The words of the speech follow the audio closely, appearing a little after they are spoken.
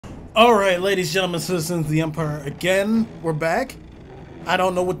Alright, ladies, gentlemen, citizens of the Empire, again, we're back. I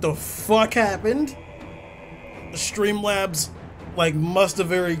don't know what the fuck happened. Streamlabs, like, must have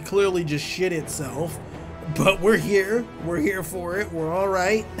very clearly just shit itself. But we're here. We're here for it. We're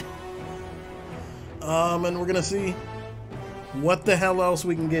alright. And we're gonna see what the hell else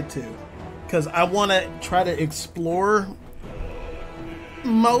we can get to. Because I want to try to explore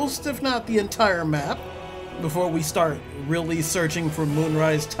most, if not the entire map, before we start really searching for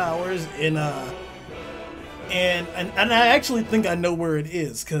Moonrise Towers in and I actually think I know where it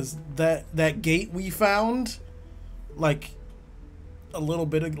is, because that gate we found like a little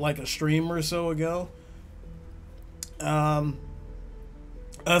bit of like a stream or so ago, I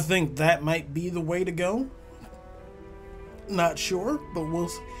think that might be the way to go. Not sure, but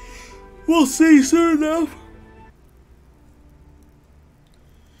we'll see soon enough.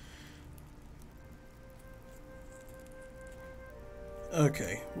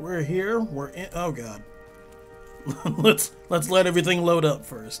 Okay, we're here. We're in. Oh god. let's let everything load up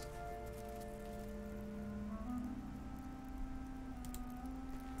first.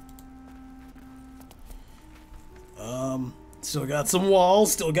 Still got some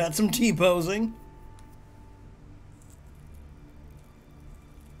walls. Still got some T-posing.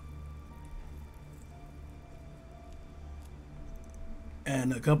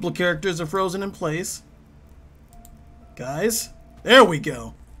 And a couple of characters are frozen in place. Guys. There we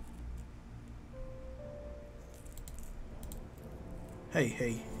go.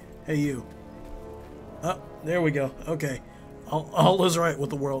 Hey you. Oh, there we go. Okay. All is right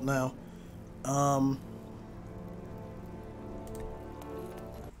with the world now.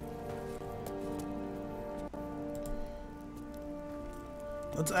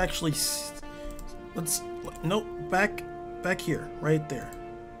 Let's actually... Nope, back here. Right there.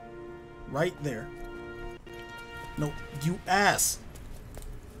 Right there. No, you ass.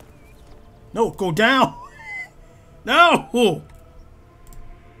 No, go down. No.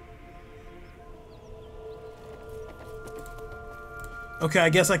 Okay, I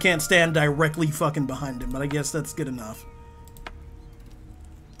guess I can't stand directly fucking behind him, but I guess that's good enough.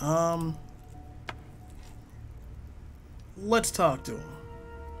 Let's talk to him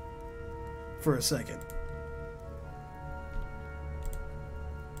for a second.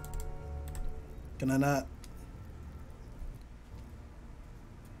 Can I not?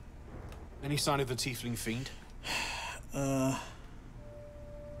 Any sign of the tiefling fiend?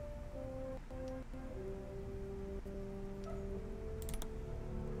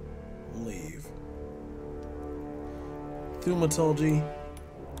 Leave. Thaumaturgy.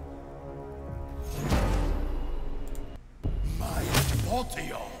 My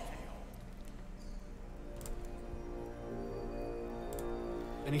body.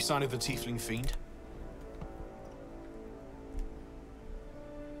 Any sign of the tiefling fiend?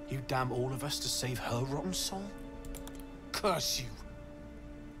 You damn all of us to save her rotten soul? Curse you.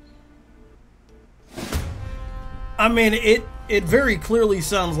 I mean, it very clearly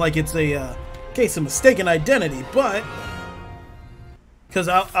sounds like it's a case of mistaken identity, but... Because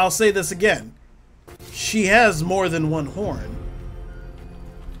I'll say this again. She has more than one horn.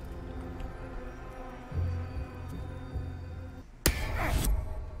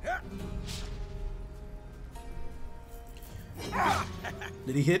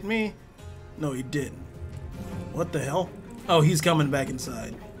 Did he hit me? No, he didn't. What the hell? Oh, he's coming back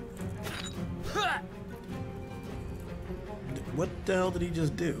inside. What the hell did he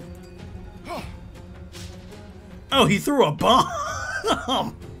just do? Oh, he threw a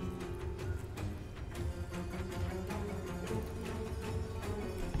bomb!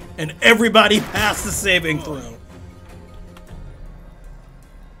 And everybody passed the saving throw.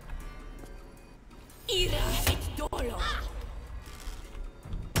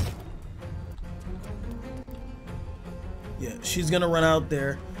 Yeah, she's gonna run out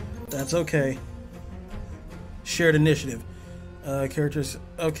there. That's okay. Shared initiative. Characters.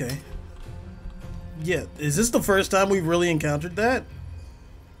 Okay. Yeah, is this the first time we've really encountered that?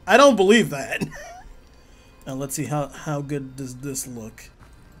 I don't believe that. Now let's see how good does this look.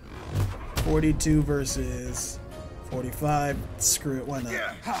 42 versus 45. Screw it, why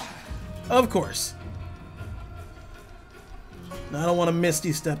not? Of course. Now I don't want to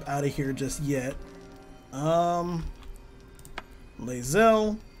Misty Step out of here just yet.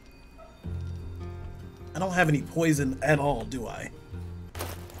 Lae'zel. I don't have any poison at all, do I?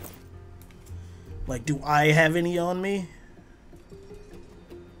 Like, do I have any on me?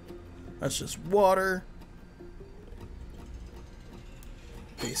 That's just water.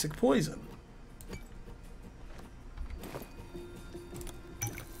 Basic poison.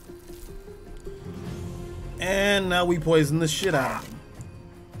 And now we poison the shit out of him.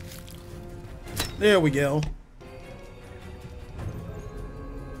 There we go.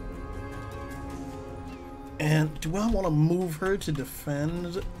 And do I want to move her to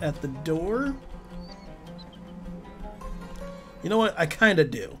defend at the door? You know what? I kind of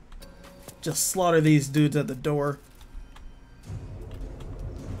do. Just slaughter these dudes at the door.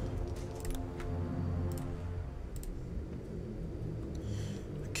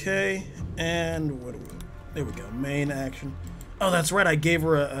 Okay, and what do we... There we go, main action. Oh, that's right, I gave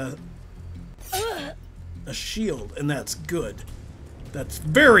her a shield, and that's good. That's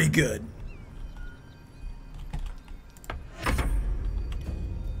very good.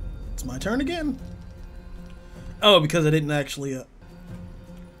 It's my turn again. Oh, because I didn't actually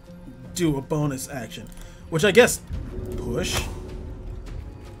do a bonus action. Which I guess... Push.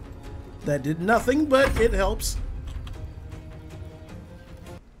 That did nothing, but it helps.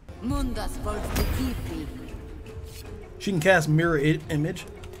 She can cast mirror image.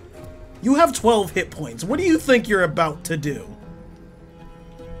 You have 12 hit points. What do you think you're about to do?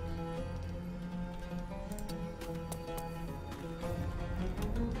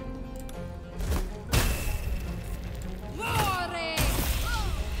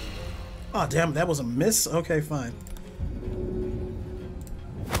 Oh, damn, that was a miss? Okay, fine.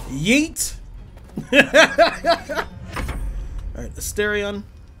 Yeet! Alright, Asterion.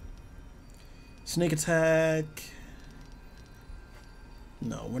 Sneak attack.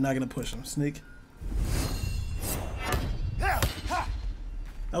 No, we're not gonna push him. Sneak. That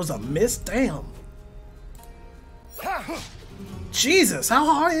was a miss? Damn. Jesus, how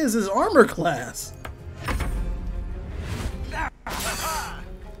hard is his armor class?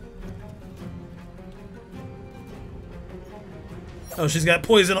 Oh, she's got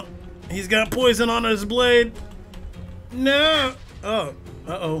poison. He's got poison on his blade. No. Oh.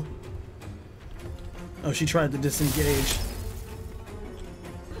 Uh-oh. Oh, she tried to disengage.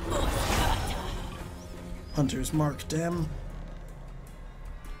 Hunter's mark, damn.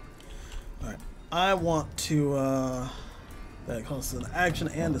 Alright. I want to, that costs an action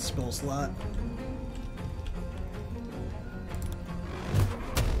and a spell slot.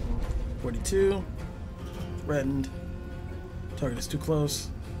 42. Threatened. Target is too close.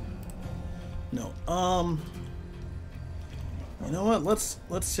 No. You know what?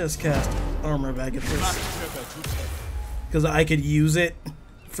 Let's just cast armor back at this. Because I could use it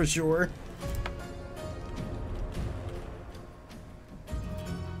for sure.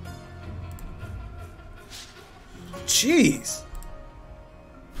 Jeez.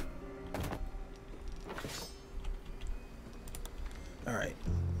 All right.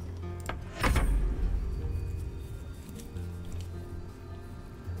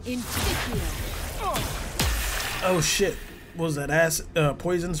 Oh shit. What was that acid,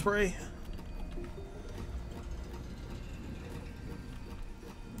 poison spray?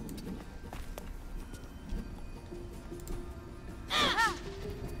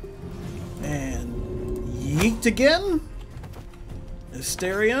 And yeet again?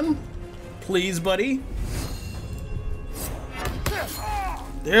 Asterion? Please, buddy.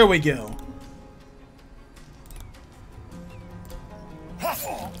 There we go.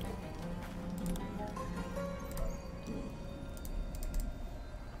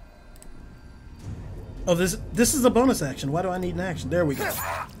 Oh, this is a bonus action. Why do I need an action? There we go.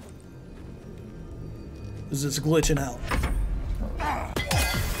 This is glitching out.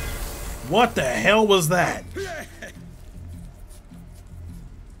 What the hell was that?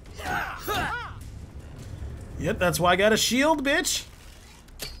 Yep, that's why I got a shield, bitch.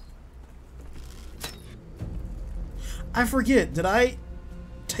 I forget. Did I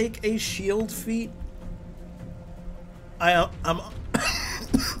take a shield feat? I'm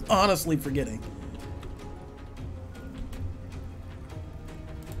honestly forgetting.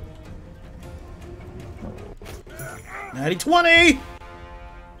 Natty 20!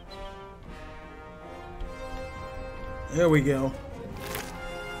 There we go.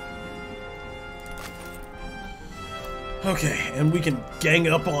 Okay, and we can gang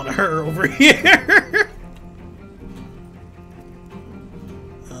up on her over here.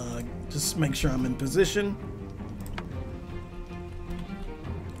 Just make sure I'm in position.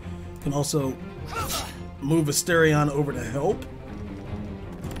 Can also move Asterion over to help.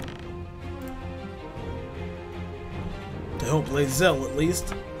 To help Lae'zel at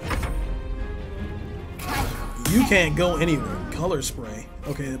least. You can't go anywhere. Color spray.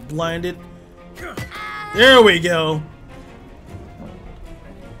 Okay, blinded. There we go.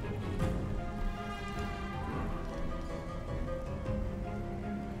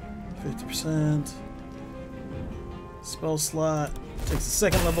 Spell slot. Takes a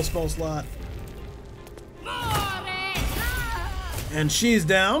second level spell slot. And she's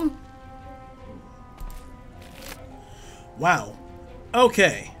down. Wow.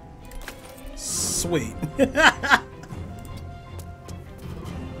 Okay. Sweet.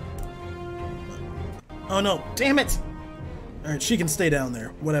 Oh no, damn it! Alright, she can stay down there.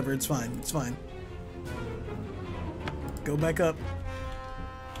 Whatever, it's fine, it's fine. Go back up.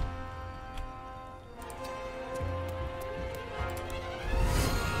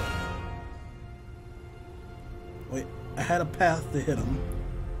 Wait, I had a path to hit him.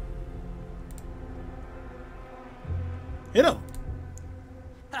 Hit him!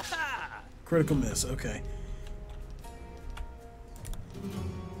 Critical miss, okay.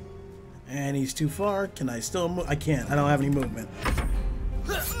 And he's too far. Can I still move? I can't. I don't have any movement.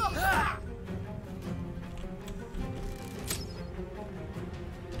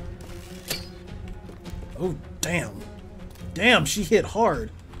 Oh, damn. Damn, she hit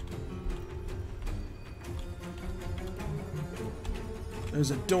hard.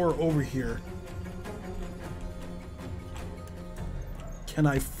 There's a door over here. Can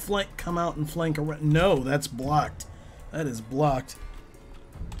I come out and flank around? No, that's blocked. That is blocked.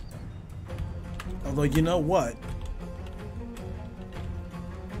 Although, you know what?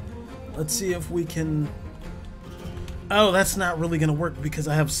 Let's see if we can... Oh, that's not really going to work because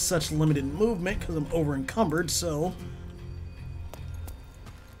I have such limited movement because I'm over encumbered, so...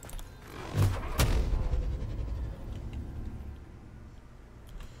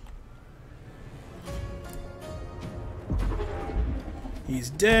 He's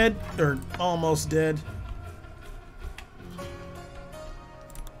dead, or almost dead.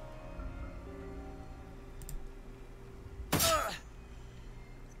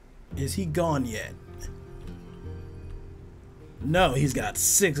 Is he gone yet? No, he's got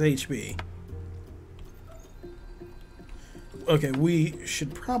 6 HP. Okay, we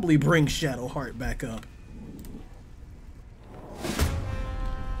should probably bring Shadowheart back up.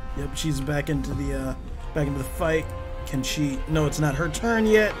 Yep, she's back into the fight. Can she? No, it's not her turn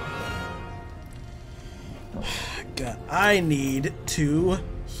yet. God, I need to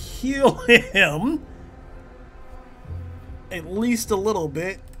heal him at least a little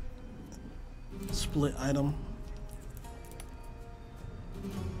bit. Split item.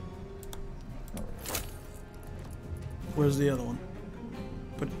 Where's the other one?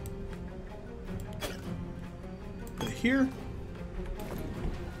 Put it here.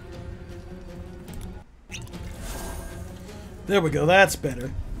 There we go, that's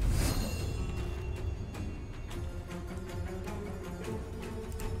better.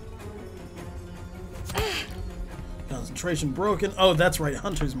 Concentration broken. Oh, that's right,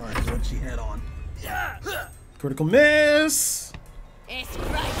 Hunter's Mark is what she had on. Critical miss! It's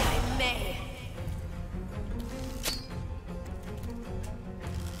right, I may.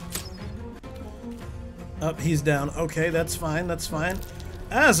 Up, he's down. Okay, that's fine, that's fine.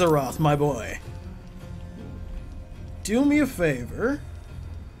 Azuroth, my boy. Do me a favor.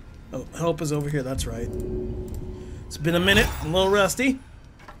 Oh, help is over here, that's right. It's been a minute, I'm a little rusty.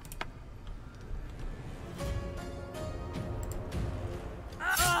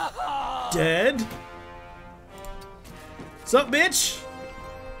 Dead. What's up, bitch?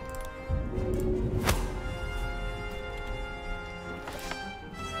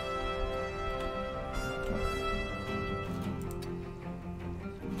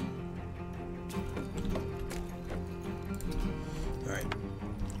 Alright.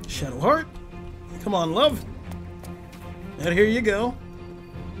 Shadowheart. Come on, love. And here you go.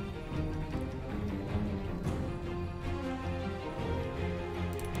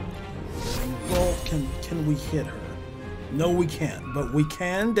 Well, can we hit her? No, we can't, but we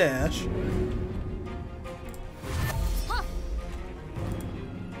can dash.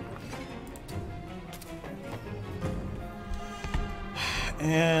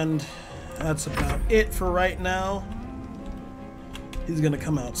 And that's about it for right now. He's gonna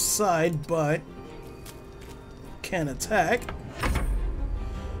come outside, but can't attack.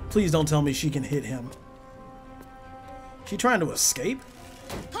 Please don't tell me she can hit him. She trying to escape?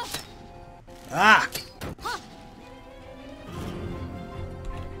 Ah!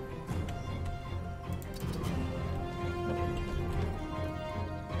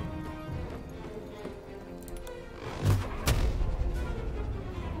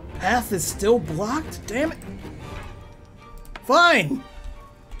 Path is still blocked? Damn it. Fine.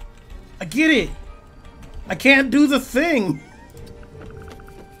 I get it. I can't do the thing.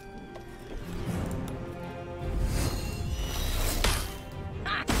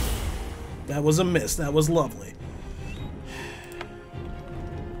 That was a miss. That was lovely.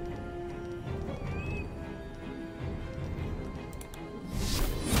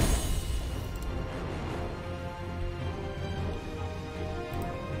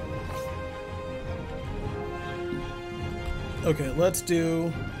 Okay, let's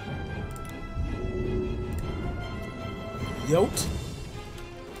do Yote.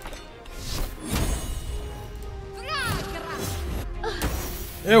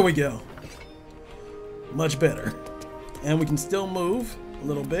 There we go. Much better. And we can still move a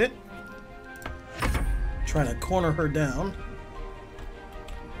little bit. Trying to corner her down.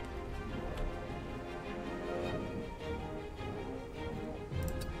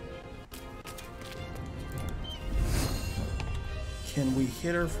 Can we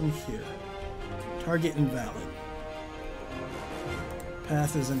hit her from here? Target invalid.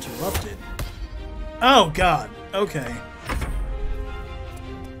 Path is interrupted. Oh god. Okay.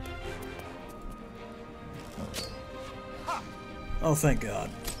 Oh, thank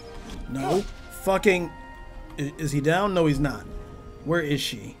god. No. Fucking... Is he down? No, he's not. Where is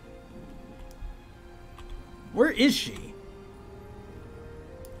she? Where is she?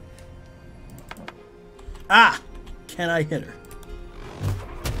 Ah! Can I hit her?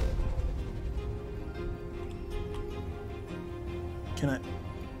 Can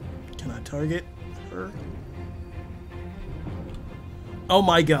I target her? Oh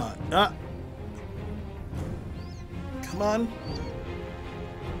my god. Ah! Come on.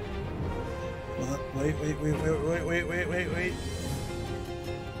 Wait.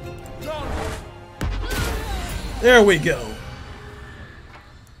 There we go.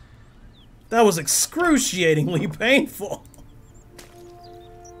 That was excruciatingly painful.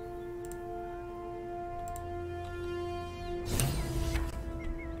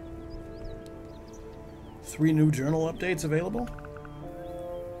 Three new journal updates available.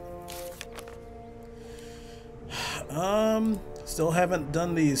 Still haven't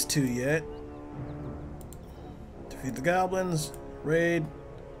done these two yet. Defeat the goblins, raid,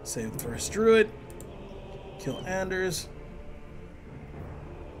 save the first druid, kill Anders.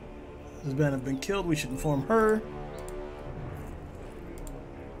 This band have been killed, we should inform her.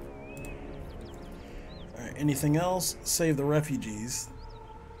 Alright, anything else? Save the refugees.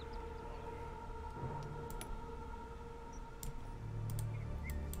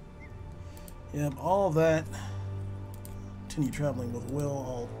 Yep, all of that. Continue traveling with Will.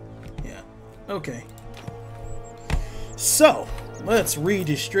 All, yeah. Okay. So, let's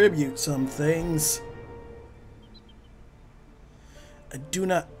redistribute some things. I do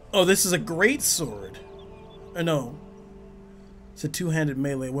not... Oh, this is a great sword. Or no. It's a two-handed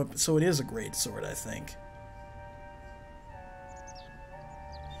melee weapon, so it is a great sword, I think.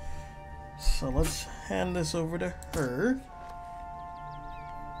 So let's hand this over to her.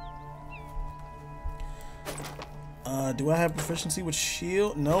 Do I have proficiency with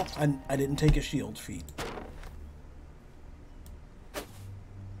shield? Nope, I didn't take a shield feat.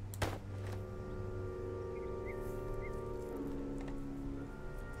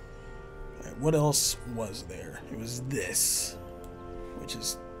 Alright, what else was there? It was this, which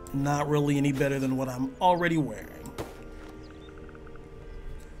is not really any better than what I'm already wearing.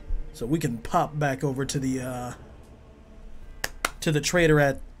 So we can pop back over to the trader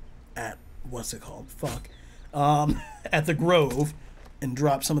at what's it called? Fuck. At the Grove and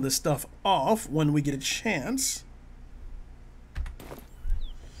drop some of this stuff off when we get a chance.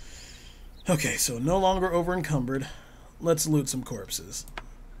 Okay, so no longer over encumbered. Let's loot some corpses.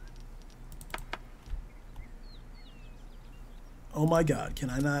 Oh my god, can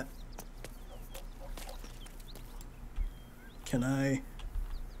I not? Can I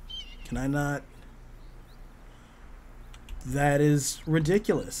not? That is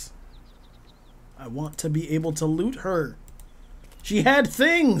ridiculous. I want to be able to loot her. She had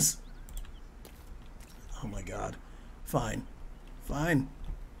things! Oh my god. Fine. Fine.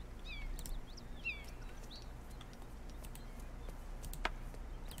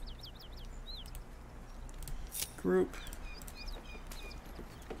 Group.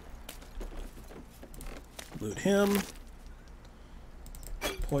 Loot him.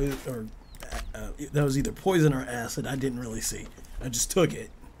 Poison, or that was either poison or acid. I didn't really see. I just took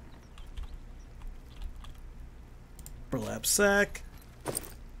it. Burlap sack.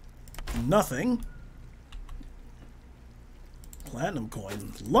 Nothing. Platinum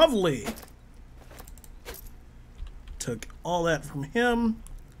coin. Lovely. Took all that from him.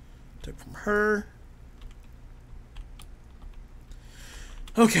 Took from her.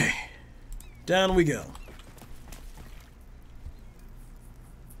 Okay. Down we go.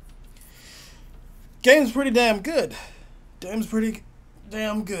 Game's pretty damn good. Game's pretty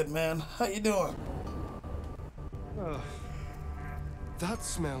damn good, man. How you doing? That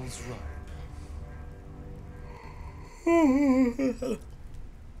smells ripe.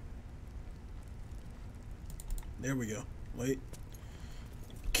 There we go. Wait.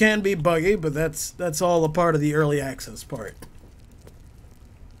 Can be buggy, but that's all a part of the early access part.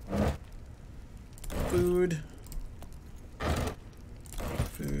 Food.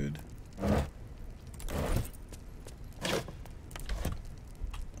 Food.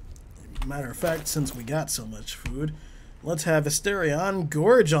 Matter of fact, since we got so much food, let's have Asterion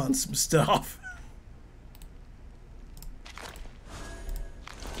gorge on some stuff.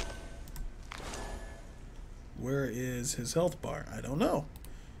 Where is his health bar? I don't know.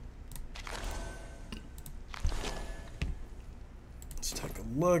 Let's take a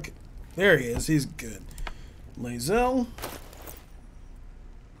look. There he is. He's good. Lae'zel.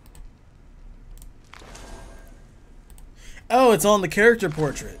 Oh, it's on the character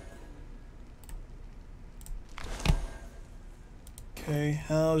portrait. Okay,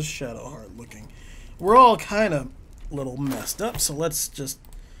 how's Shadowheart looking? We're all kind of a little messed up, so let's just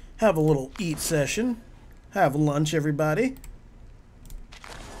have a little eat session. Have lunch, everybody.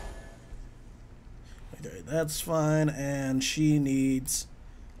 Okay, that's fine, and she needs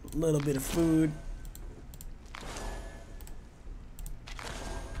a little bit of food.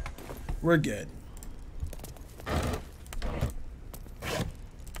 We're good.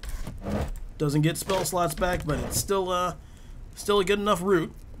 Doesn't get spell slots back, but it's still a good enough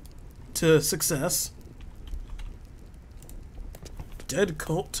route to success. Dead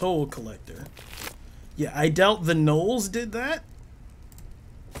toll collector. Yeah, I doubt the Knolls did that.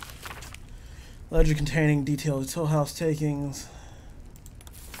 Ledger containing detailed toll house takings.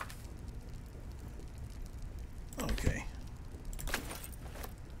 Okay.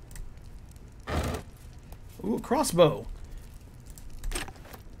 Ooh, crossbow.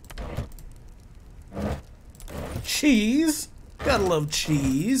 Cheese. Gotta love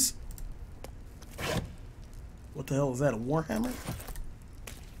cheese. What the hell is that? A warhammer?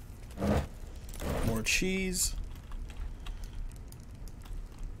 More cheese.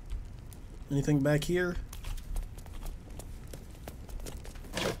 Anything back here?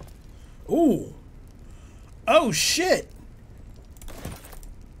 Ooh. Oh shit.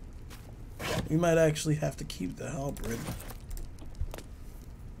 We might actually have to keep the halberd.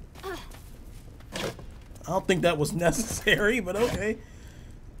 I don't think that was necessary, but okay.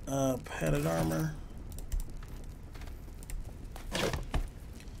 Padded armor.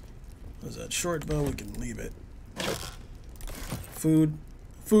 What is that? Short bow, we can leave it. Food.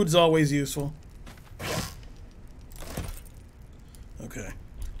 Food's always useful. Okay.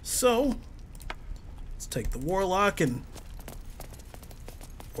 So, let's take the warlock and...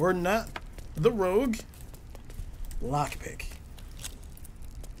 or not. The rogue. Lockpick.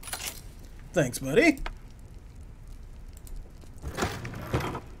 Thanks, buddy.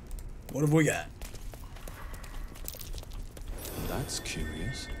 What have we got? That's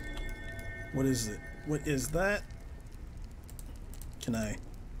curious. What is it? What is that? Can I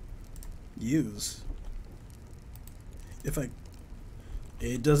use? If I...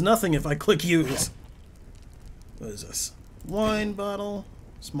 It does nothing if I click use. What is this? Wine bottle.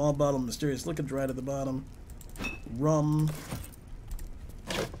 Small bottle, mysterious liquid right at the bottom. Rum.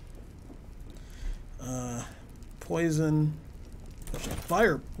 Poison.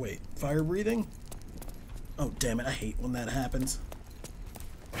 Fire. Wait. Fire breathing? Oh, damn it. I hate when that happens.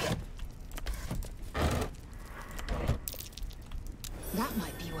 That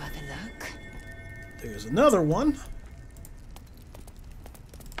might be worth a look. There's another one.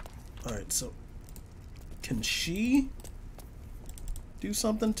 Alright, so... Can she do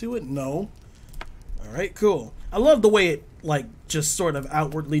something to it? No. Alright, cool. I love the way it, like, just sort of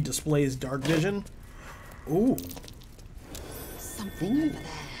outwardly displays dark vision. Ooh. Something over there.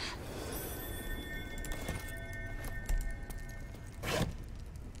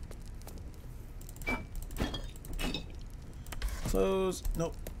 Close.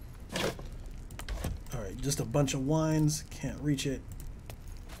 Nope. Alright, just a bunch of wines. Can't reach it.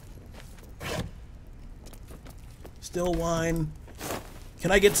 Still wine.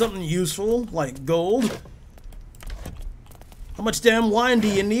 Can I get something useful, like gold? How much damn wine do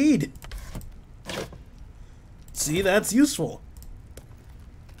you need? See, that's useful.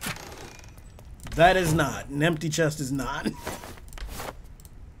 That is not. An empty chest is not.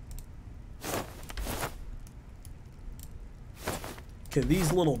 Okay,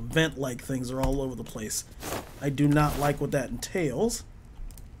 these little vent-like things are all over the place. I do not like what that entails.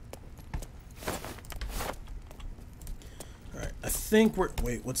 Alright, I think we're...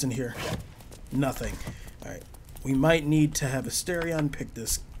 Wait, what's in here? Nothing. Alright, we might need to have Asterion pick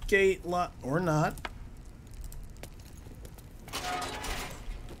this gate lock, or not.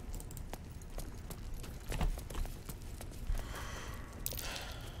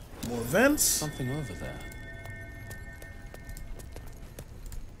 More vents. Something over there.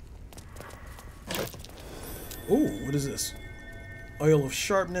 Ooh, what is this? Oil of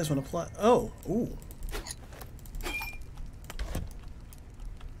sharpness when applied. Oh, ooh.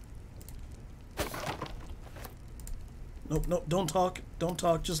 Nope, nope, don't talk. Don't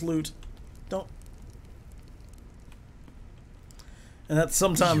talk, just loot. Don't. And that's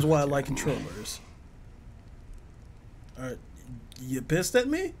sometimes why I like controllers. Alright, you pissed at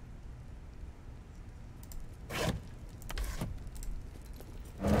me?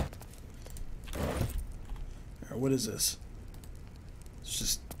 Alright, what is this? It's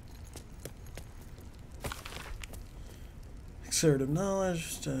just... Exertive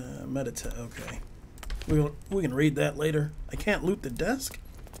knowledge, meditate, okay. We can read that later. I can't loot the desk?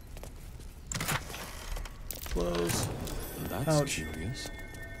 Close. That's pouch. curious.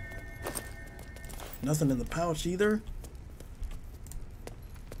 Nothing in the pouch either.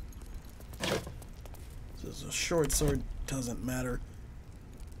 This is a short sword, doesn't matter.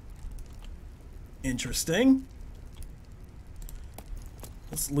 Interesting.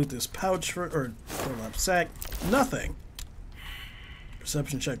 Let's loot this pouch or burlap sack. Nothing.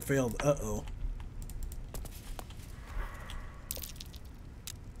 Perception check failed. Uh-oh.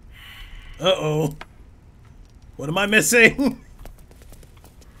 Uh-oh. What am I missing?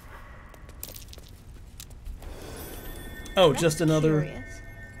 Oh, That's just another curious.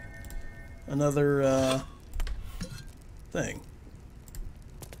 thing.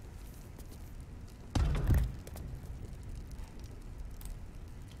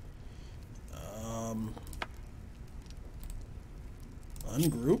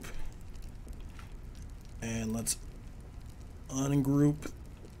 Ungroup. And let's ungroup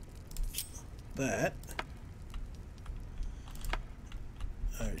that.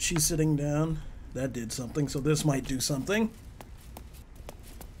 Alright, she's sitting down. That did something, so this might do something.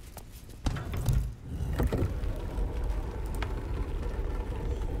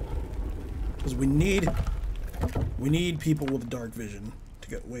 Because we need people with dark vision to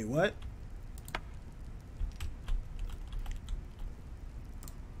go. Wait, what?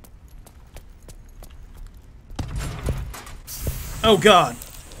 Oh God!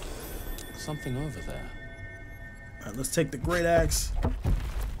 Something over there. Alright, let's take the great axe.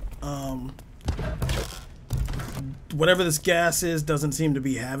 Whatever this gas is doesn't seem to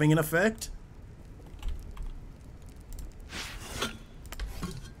be having an effect.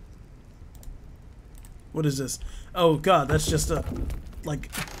 What is this? Oh God, that's just a, like...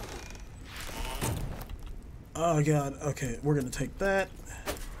 Oh God, okay, we're gonna take that.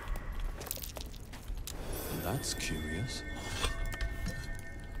 That's curious.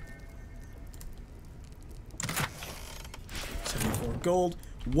 74 gold.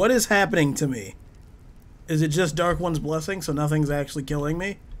 What is happening to me? Is it just Dark One's blessing, so nothing's actually killing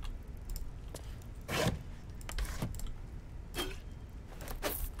me?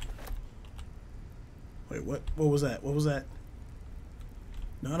 Wait, what? What was that? What was that?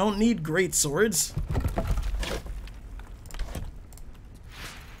 No, I don't need great swords.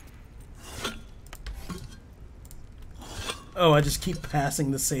 Oh, I just keep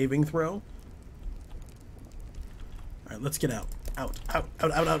passing the saving throw. Alright, let's get out. Out, out,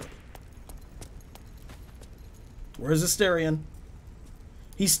 out, out, out. Where's Asterion?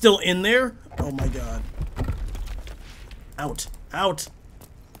 He's still in there? Oh my God. Out, out.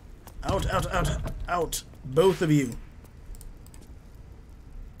 Out, out, out, out. Both of you.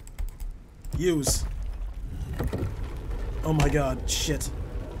 Use. Oh my God, shit.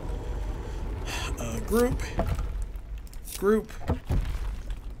 Group. Group.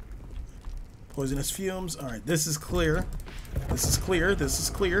 Poisonous fumes. Alright, this is clear. This is clear. This is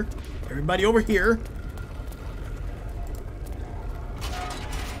clear. Everybody over here.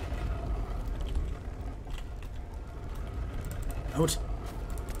 Out.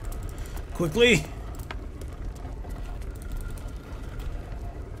 Quickly.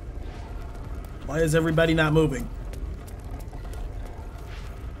 Why is everybody not moving?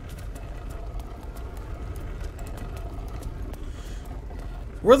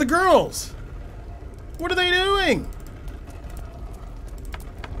 Where are the girls? What are they doing?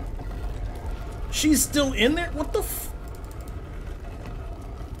 She's still in there? What the f...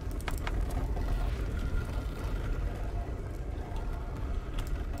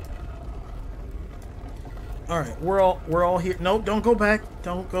 Alright, we're all here. Nope, don't go back.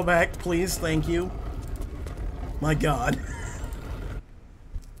 Don't go back, please. Thank you. My God.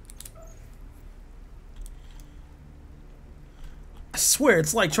 I swear,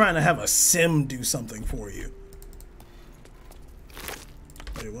 it's like trying to have a sim do something for you.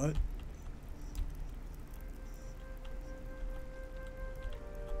 Wait, what?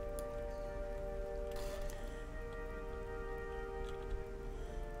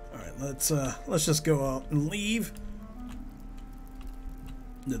 Let's just go out and leave.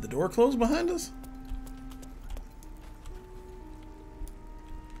 Did the door close behind us?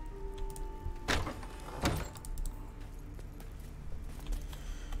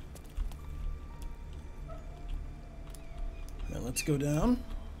 Alright, let's go down.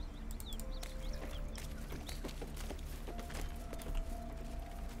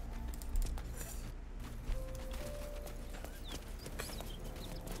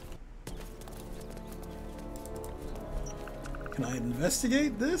 Can I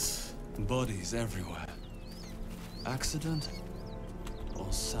investigate this? Bodies everywhere. Accident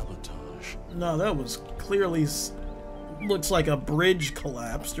or sabotage? No, that was clearly looks like a bridge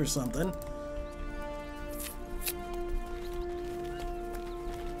collapsed or something.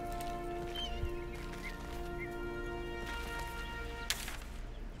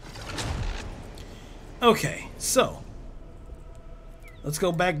 Okay, so let's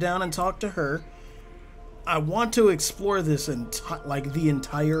go back down and talk to her. I want to explore this like the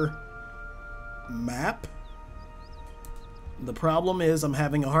entire map. The problem is I'm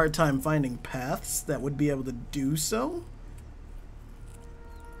having a hard time finding paths that would be able to do so.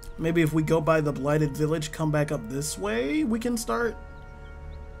 Maybe if we go by the Blighted Village, come back up this way, we can start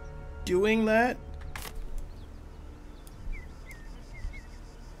doing that.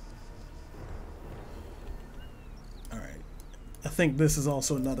 Alright. I think this is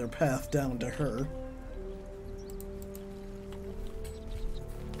also another path down to her.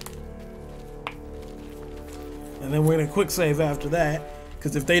 And then we're gonna quick save after that,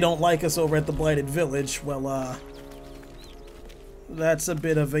 because if they don't like us over at the Blighted Village, well, that's a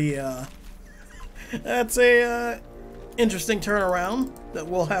bit of a, that's a, interesting turnaround that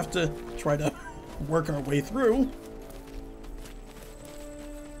we'll have to try to work our way through.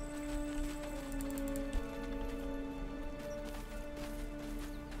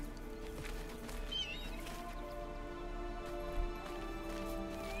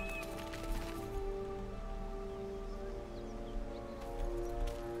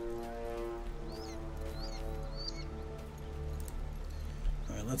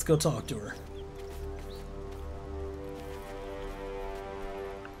 Let's go talk to her.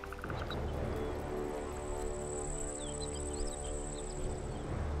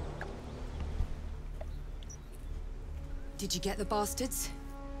 Did you get the bastards?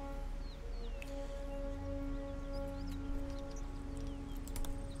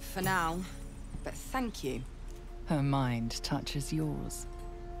 For now, but thank you. Her mind touches yours.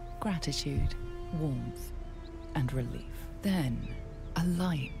 Gratitude, warmth, and relief. Then, a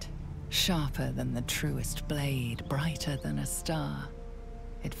light, sharper than the truest blade, brighter than a star.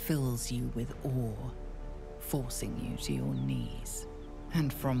 It fills you with awe, forcing you to your knees.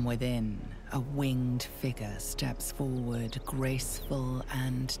 And from within, a winged figure steps forward, graceful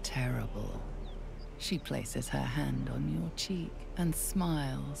and terrible. She places her hand on your cheek and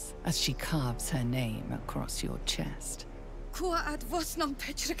smiles as she carves her name across your chest.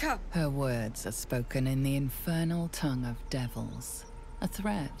 Her words are spoken in the infernal tongue of devils. A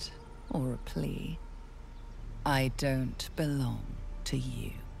threat or a plea. I don't belong to you.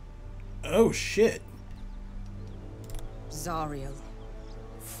 Oh shit. Zariel,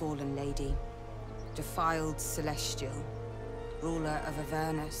 fallen lady, defiled celestial, ruler of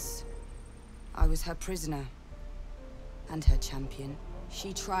Avernus. I was her prisoner and her champion.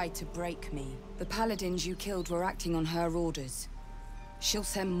 She tried to break me. The paladins you killed were acting on her orders. She'll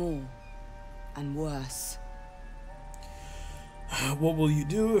send more and worse. What will you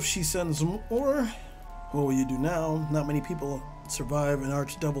do if she sends more? What will you do now? Not many people survive an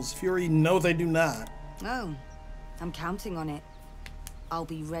archdevil's fury. No, they do not. Oh, I'm counting on it. I'll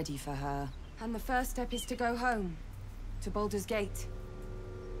be ready for her. And the first step is to go home. To Baldur's Gate.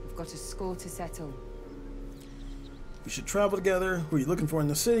 We've got a score to settle. We should travel together. Who are you looking for in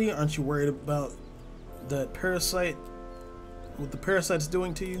the city? Aren't you worried about that parasite? What the parasite's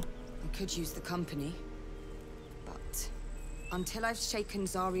doing to you? I could use the company. Until I've shaken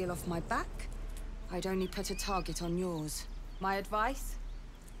Zariel off my back, I'd only put a target on yours. My advice?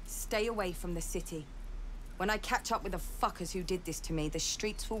 Stay away from the city. When I catch up with the fuckers who did this to me, the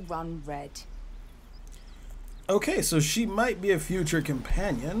streets will run red. Okay, so she might be a future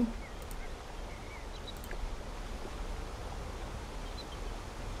companion.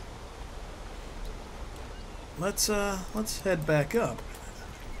 Let's head back up.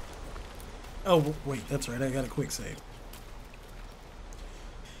 Oh, wait, that's right, I got a quick save.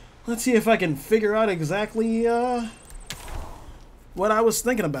 Let's see if I can figure out exactly what I was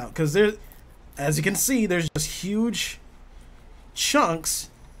thinking about, because there, as you can see, there's just huge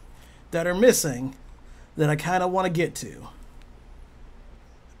chunks that are missing that I kind of want to get to.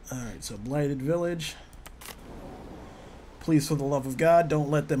 Alright, so Blighted Village. Please, for the love of God,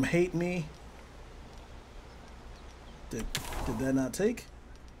 don't let them hate me. Did that not take?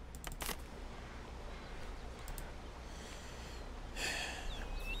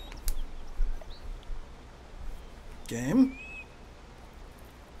 Game.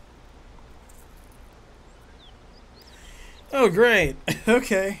 Oh, great.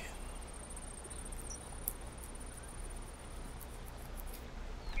 Okay.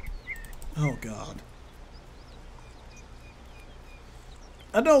 Oh, God.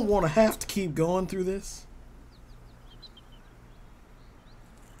 I don't want to have to keep going through this.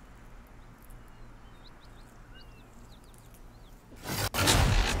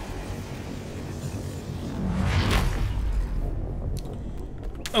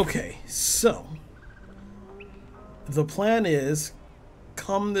 Okay, so the plan is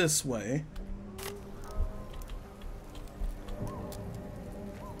come this way.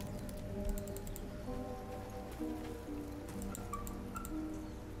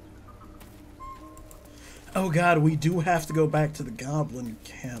 Oh god, we do have to go back to the goblin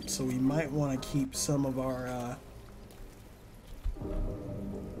camp, so we might want to keep some of our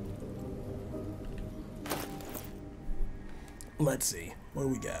let's see. What do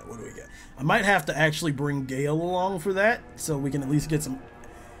we got? What do we got? I might have to actually bring Gale along for that, so we can at least get some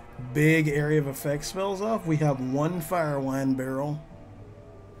big area of effect spells off. We have one fire wine barrel.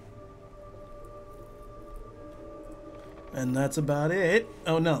 And that's about it.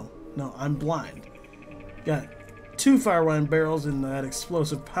 Oh no. No, I'm blind. Got 2 fire wine barrels in that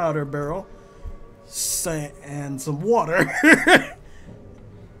explosive powder barrel. And some water.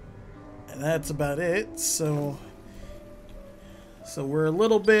 And that's about it. So we're a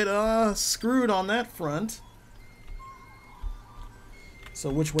little bit screwed on that front. So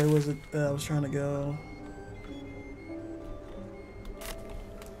which way was it that I was trying to go?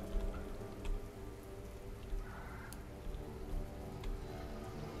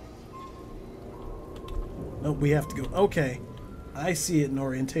 Nope, we have to go. Okay, I see it in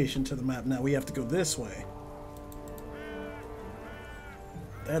orientation to the map now. We have to go this way.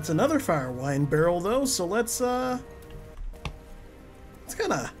 That's another fire wine barrel though, so let's kind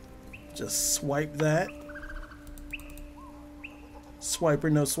of just swipe that.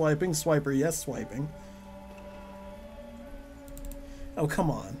 Swiper, no swiping. Swiper, yes, swiping. Oh, come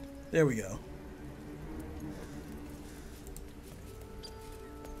on. There we go.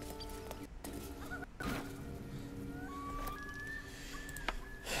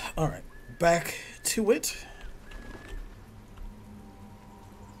 Alright, back to it.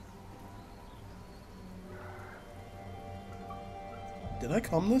 Did I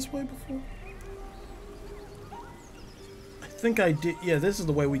come this way before? I think I did. Yeah, this is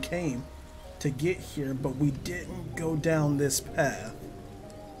the way we came to get here, but we didn't go down this path.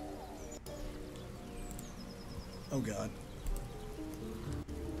 Oh god.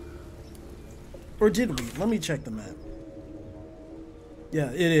 Or did we? Let me check the map.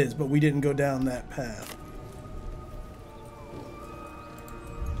 Yeah, it is, but we didn't go down that path.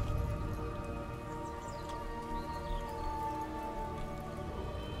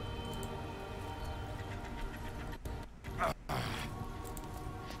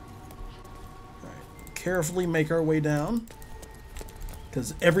 Carefully make our way down,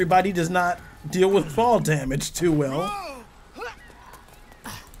 because everybody does not deal with fall damage too well.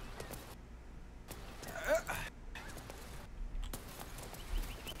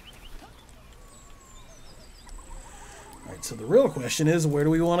 Alright, so the real question is, where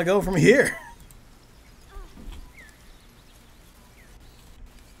do we want to go from here?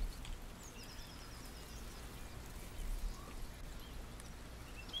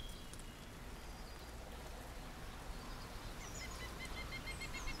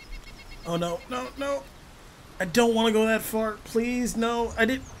 Oh no, no, no. I don't want to go that far. Please, no. I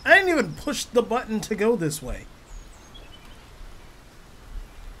didn't even push the button to go this way.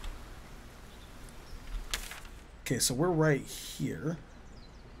 Okay, so we're right here.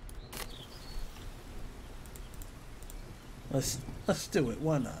 Let's do it.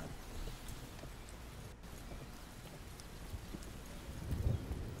 Why not?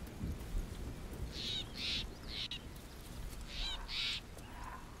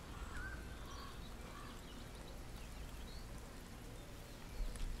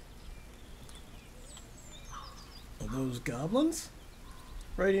 Those goblins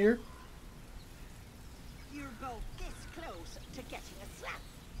right here. You're both this close to getting a slap.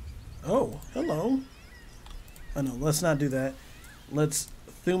 Oh, hello. Oh no, let's not do that. Let's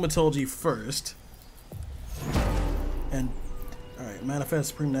thaumaturgy first. And alright, manifest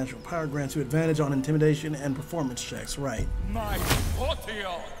supreme natural power grants you advantage on intimidation and performance checks, right. My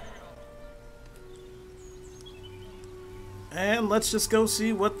Potio. And let's just go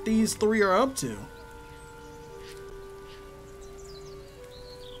see what these 3 are up to.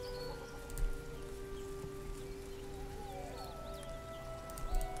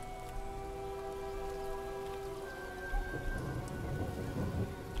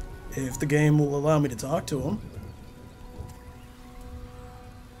 If the game will allow me to talk to them.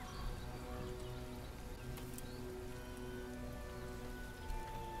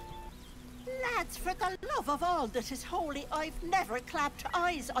 Lads, for the love of all that is holy, I've never clapped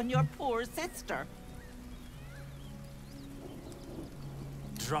eyes on your poor sister.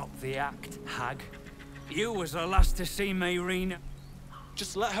 Drop the act, hag. You was the last to see Mayrina.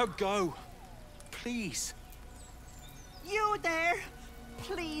 Just let her go. Please. You there?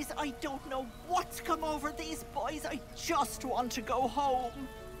 Please, I don't know what's come over these boys. I just want to go home.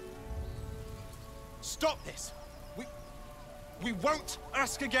 Stop this! We won't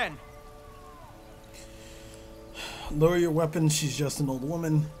ask again! Lower your weapon, she's just an old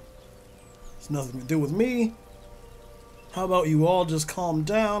woman. It's nothing to do with me. How about you all just calm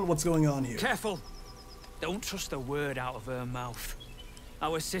down? What's going on here? Careful! Don't trust a word out of her mouth.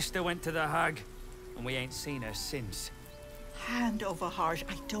 Our sister went to the hag, and we ain't seen her since. Hand over heart,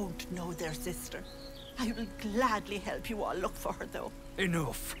 I don't know their sister. I will gladly help you all look for her, though.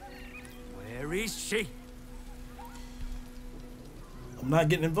 Enough. Where is she? I'm not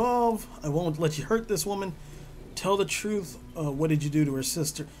getting involved. I won't let you hurt this woman. Tell the truth. What did you do to her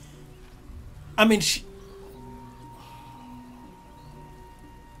sister? I mean,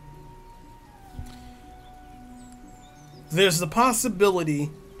 there's the possibility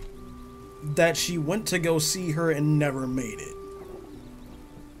that she went to go see her and never made it.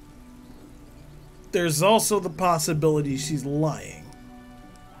 There's also the possibility she's lying.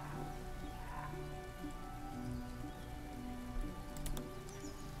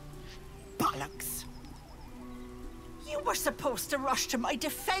 Bollocks! You were supposed to rush to my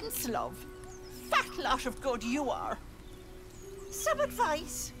defense, love. Fat lot of good you are. Some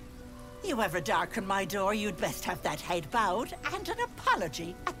advice? You ever darken my door, you'd best have that head bowed and an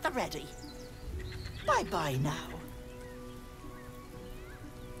apology at the ready. Bye-bye now.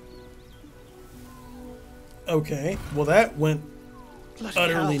 Okay, well that went Bloody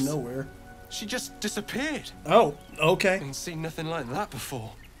utterly hells. nowhere. She just disappeared. Oh, okay. I ain't seen nothing like that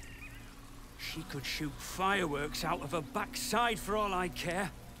before. She could shoot fireworks out of her backside for all I care.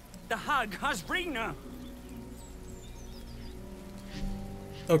 The hag has Rena.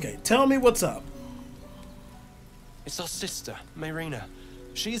 Okay, tell me what's up. It's our sister, Mayrina.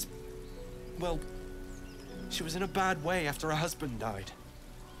 She's... well... she was in a bad way after her husband died.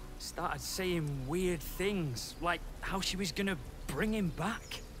 Started saying weird things, like how she was gonna bring him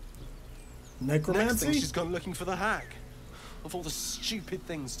back. Next thing, Necromancy? she's gone looking for the hag. Of all the stupid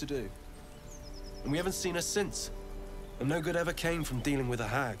things to do. And we haven't seen her since. And no good ever came from dealing with a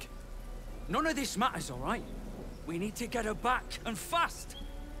hag. None of this matters, all right? We need to get her back, and fast.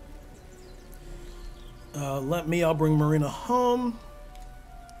 I'll bring Marina home.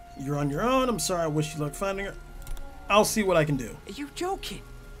 You're on your own. I'm sorry, I wish you luck finding her. I'll see what I can do. Are you joking?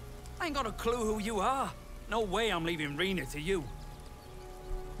 I ain't got a clue who you are. No way I'm leaving Rena to you.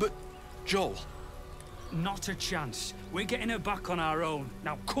 But, Joel... Not a chance. We're getting her back on our own.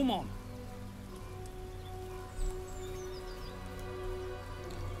 Now, come on.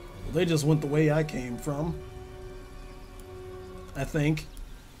 Well, they just went the way I came from. I think.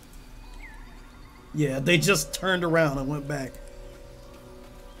 Yeah, they just turned around and went back.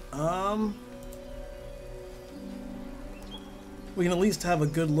 We can at least have a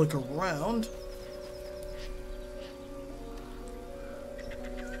good look around.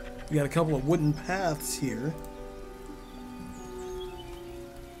 We got a couple of wooden paths here.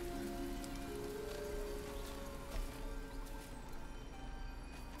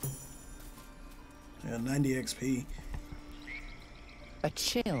 Yeah, 90 XP. A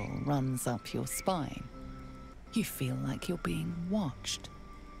chill runs up your spine. You feel like you're being watched.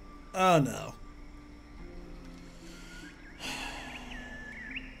 Oh no.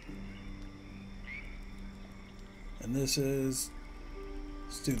 And this is...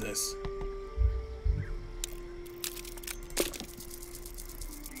 let's do this.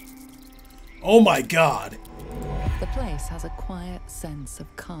 Oh my god! The place has a quiet sense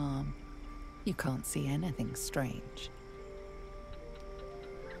of calm. You can't see anything strange.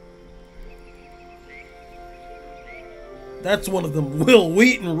 That's one of them Will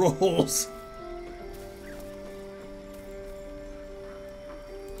Wheaton rolls.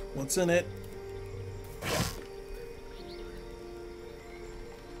 What's in it?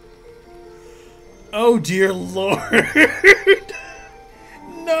 Oh dear Lord.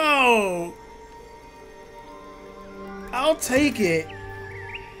 No. I'll take it.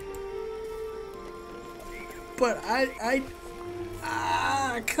 But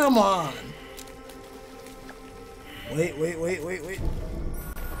come on. Wait. That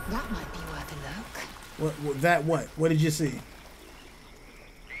might be worth a look. What? What did you see?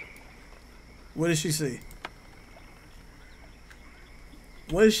 What did she see?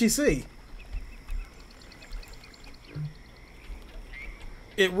 What did she see?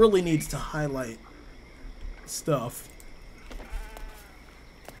 it really needs to highlight stuff.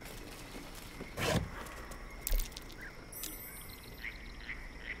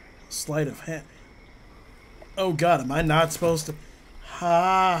 Sleight of hand. Oh god, am I not supposed to?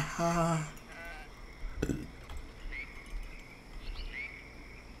 Ha ha.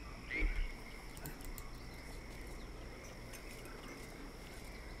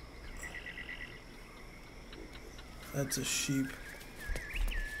 That's a sheep.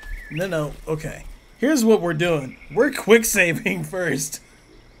 No, okay. Here's what we're doing. We're quick saving first.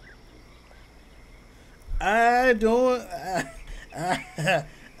 I don't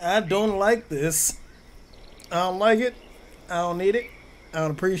like this. I don't like it. I don't need it. I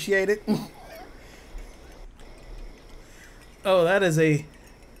don't appreciate it. Oh, that is a...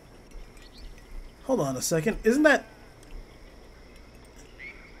 Hold on a second. Isn't that...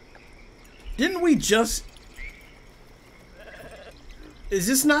 Didn't we just... Is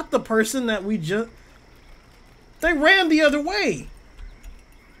this not the person that we just... They ran the other way.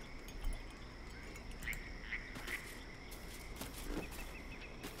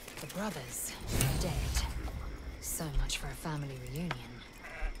 The brothers dead. So much for a family reunion.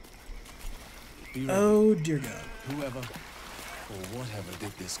 Oh dear God. Whoever or whatever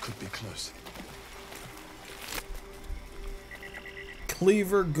did this could be close.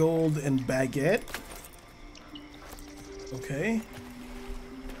 Cleaver, gold, and baguette. Okay.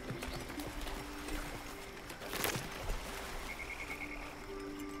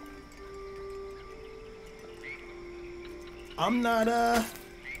 I'm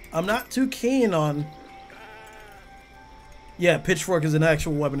not too keen on... Yeah, pitchfork is an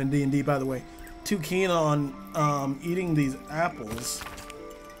actual weapon in D&D, by the way. Too keen on eating these apples.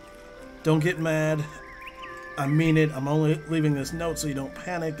 Don't get mad. I mean it. I'm only leaving this note so you don't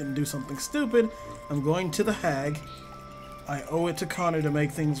panic and do something stupid. I'm going to the hag. I owe it to Connor to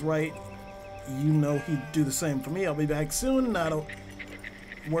make things right. You know he'd do the same for me. I'll be back soon. Not a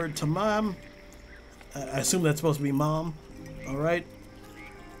word to Mom. I assume that's supposed to be Mom. Alright.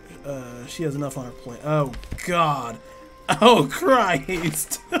 She has enough on her plate. Oh, God. Oh,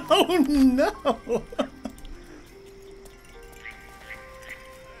 Christ. Oh, no.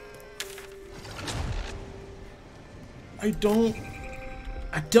 I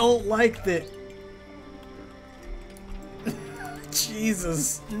don't like that.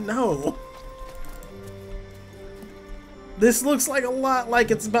 Jesus, no. This looks like a lot like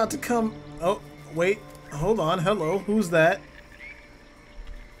it's about to come. Oh, wait. Hold on. Hello. Who's that?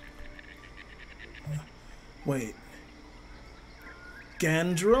 Wait.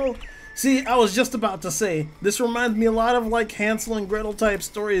 Gandrel? See, I was just about to say, this reminds me a lot of like Hansel and Gretel type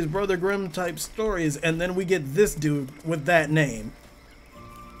stories, Brother Grimm type stories, and then we get this dude with that name.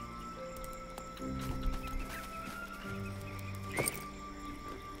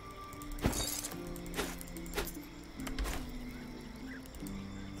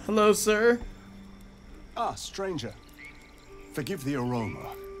 Hello, sir. Ah, stranger. Forgive the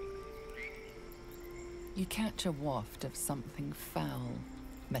aroma. You catch a waft of something foul,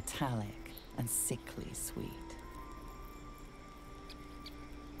 metallic, and sickly sweet.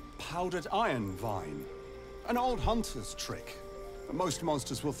 Powdered iron vine. An old hunter's trick. Most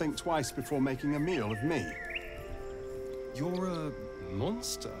monsters will think twice before making a meal of me. You're a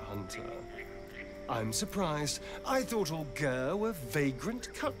monster hunter. I'm surprised. I thought all Gur were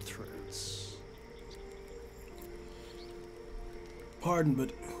vagrant cutthroats. Pardon,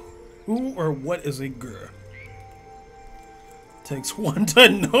 but who or what is a Gur? Takes one to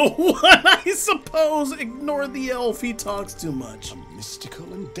know one, I suppose. Ignore the elf, he talks too much. A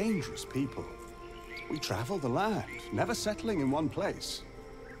mystical and dangerous people. We travel the land, never settling in one place.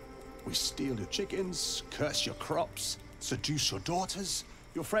 We steal your chickens, curse your crops, seduce your daughters.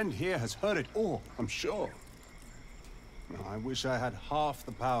 Your friend here has heard it all, I'm sure. I wish I had half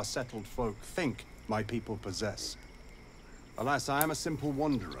the power settled folk think my people possess. Alas, I am a simple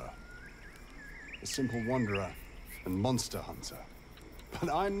wanderer. A simple wanderer and monster hunter. But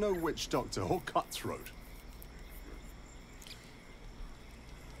I'm no witch doctor or cutthroat.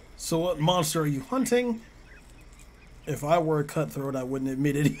 So what monster are you hunting? If I were a cutthroat, I wouldn't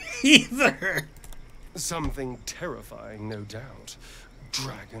admit it either. Something terrifying, no doubt.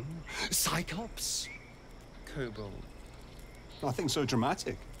 Dragon? Cyclops? Kobold? Nothing so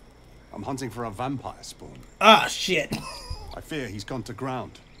dramatic. I'm hunting for a vampire spawn. Ah, shit. I fear he's gone to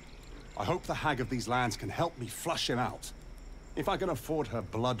ground. I hope the hag of these lands can help me flush him out. If I can afford her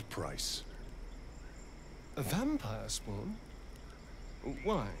blood price. A vampire spawn?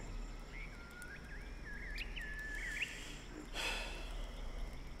 Why?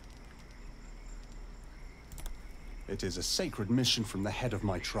 It is a sacred mission from the head of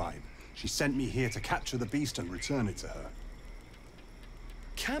my tribe. She sent me here to capture the beast and return it to her.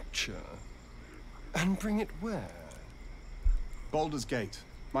 Capture? And bring it where? Baldur's Gate.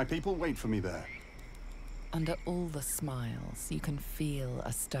 My people wait for me there. Under all the smiles, you can feel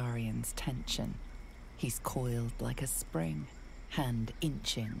Astarion's tension. He's coiled like a spring, hand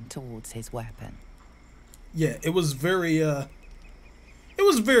inching towards his weapon. Yeah, it was very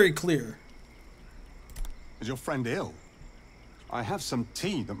clear. Is your friend ill? I have some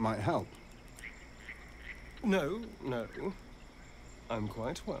tea that might help. No. I'm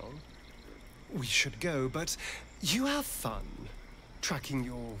quite well. We should go, but you have fun tracking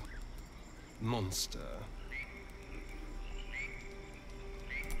your monster.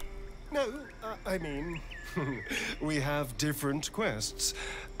 No, I mean, we have different quests.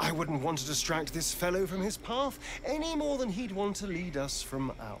 I wouldn't want to distract this fellow from his path any more than he'd want to lead us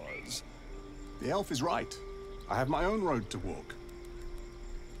from ours. The elf is right. I have my own road to walk.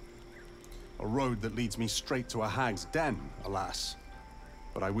 A road that leads me straight to a hag's den, alas.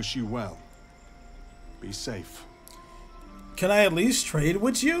 But I wish you well. Be safe. Can I at least trade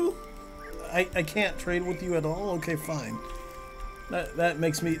with you? I can't trade with you at all? Okay, fine. That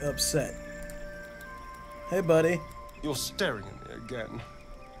makes me upset. Hey, buddy. You're staring at me again.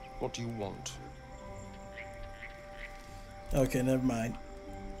 What do you want? Okay, never mind.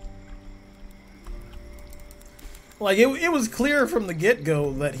 Like, it was clear from the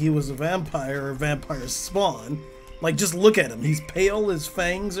get-go that he was a vampire or vampire spawn. Like, just look at him. He's pale, his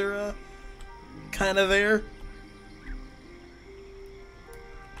fangs are, kind of there.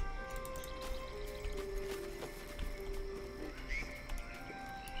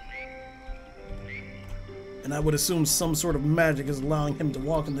 And I would assume some sort of magic is allowing him to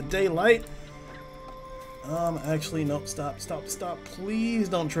walk in the daylight. Actually, nope, stop. Please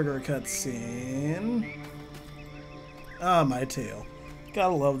don't trigger a cutscene. Ah, my tail.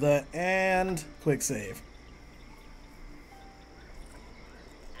 Gotta love that. And quick save.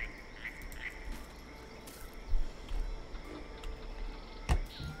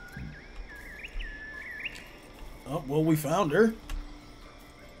 Oh, well, we found her.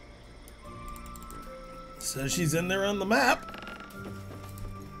 Says she's in there on the map.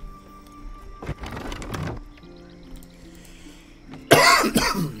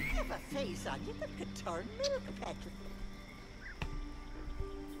 Have a face on you that could turn milk petal.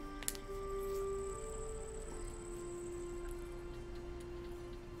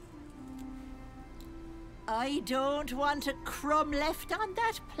 I don't want a crumb left on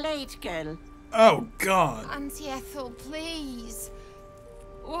that plate, girl. Oh, God. Auntie Ethel, please.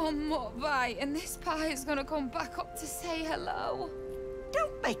 One more bite and this pie is gonna come back up to say hello.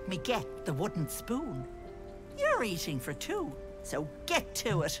 Don't make me get the wooden spoon. You're eating for two, so get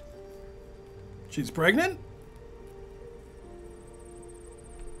to it. She's pregnant?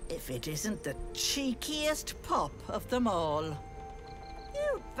 If it isn't the cheekiest pup of them all.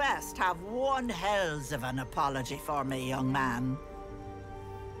 You'd best have one hells of an apology for me, young man.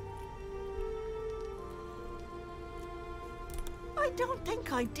 I don't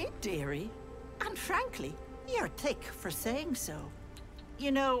think I did, dearie. And frankly, you're thick for saying so.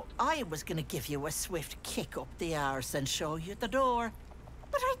 You know, I was gonna give you a swift kick up the arse and show you the door.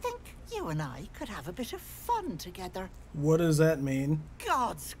 But I think you and I could have a bit of fun together. What does that mean?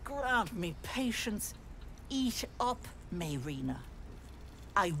 Gods grant me patience. Eat up, Mayrina.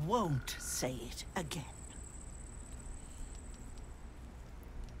 I won't say it again.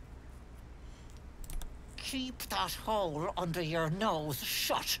 Keep that hole under your nose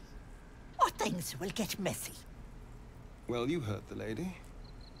shut, or things will get messy. Well, you heard the lady.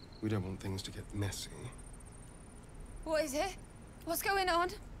 We don't want things to get messy. What is it? What's going on?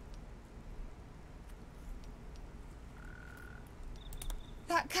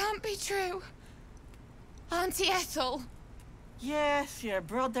 That can't be true. Auntie Ethel. Yes, your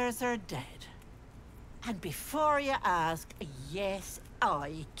brothers are dead. And before you ask, yes,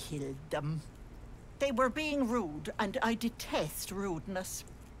 I killed them. They were being rude, and I detest rudeness.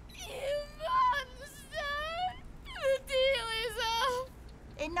 You monster! The deal is off!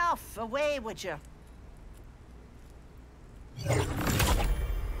 Enough, away with you.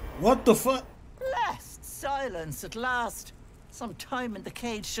 What the fuck? Blessed silence at last. Some time in the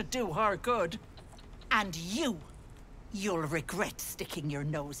cage should do her good. And you'll regret sticking your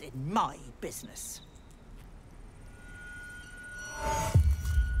nose in my business.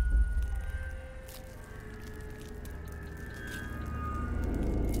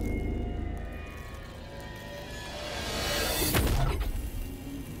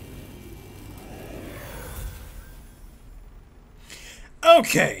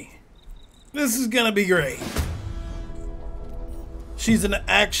 Okay. This is gonna be great. She's an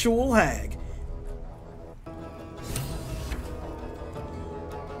actual hag.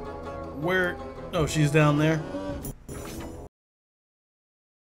 Where? Oh, she's down there.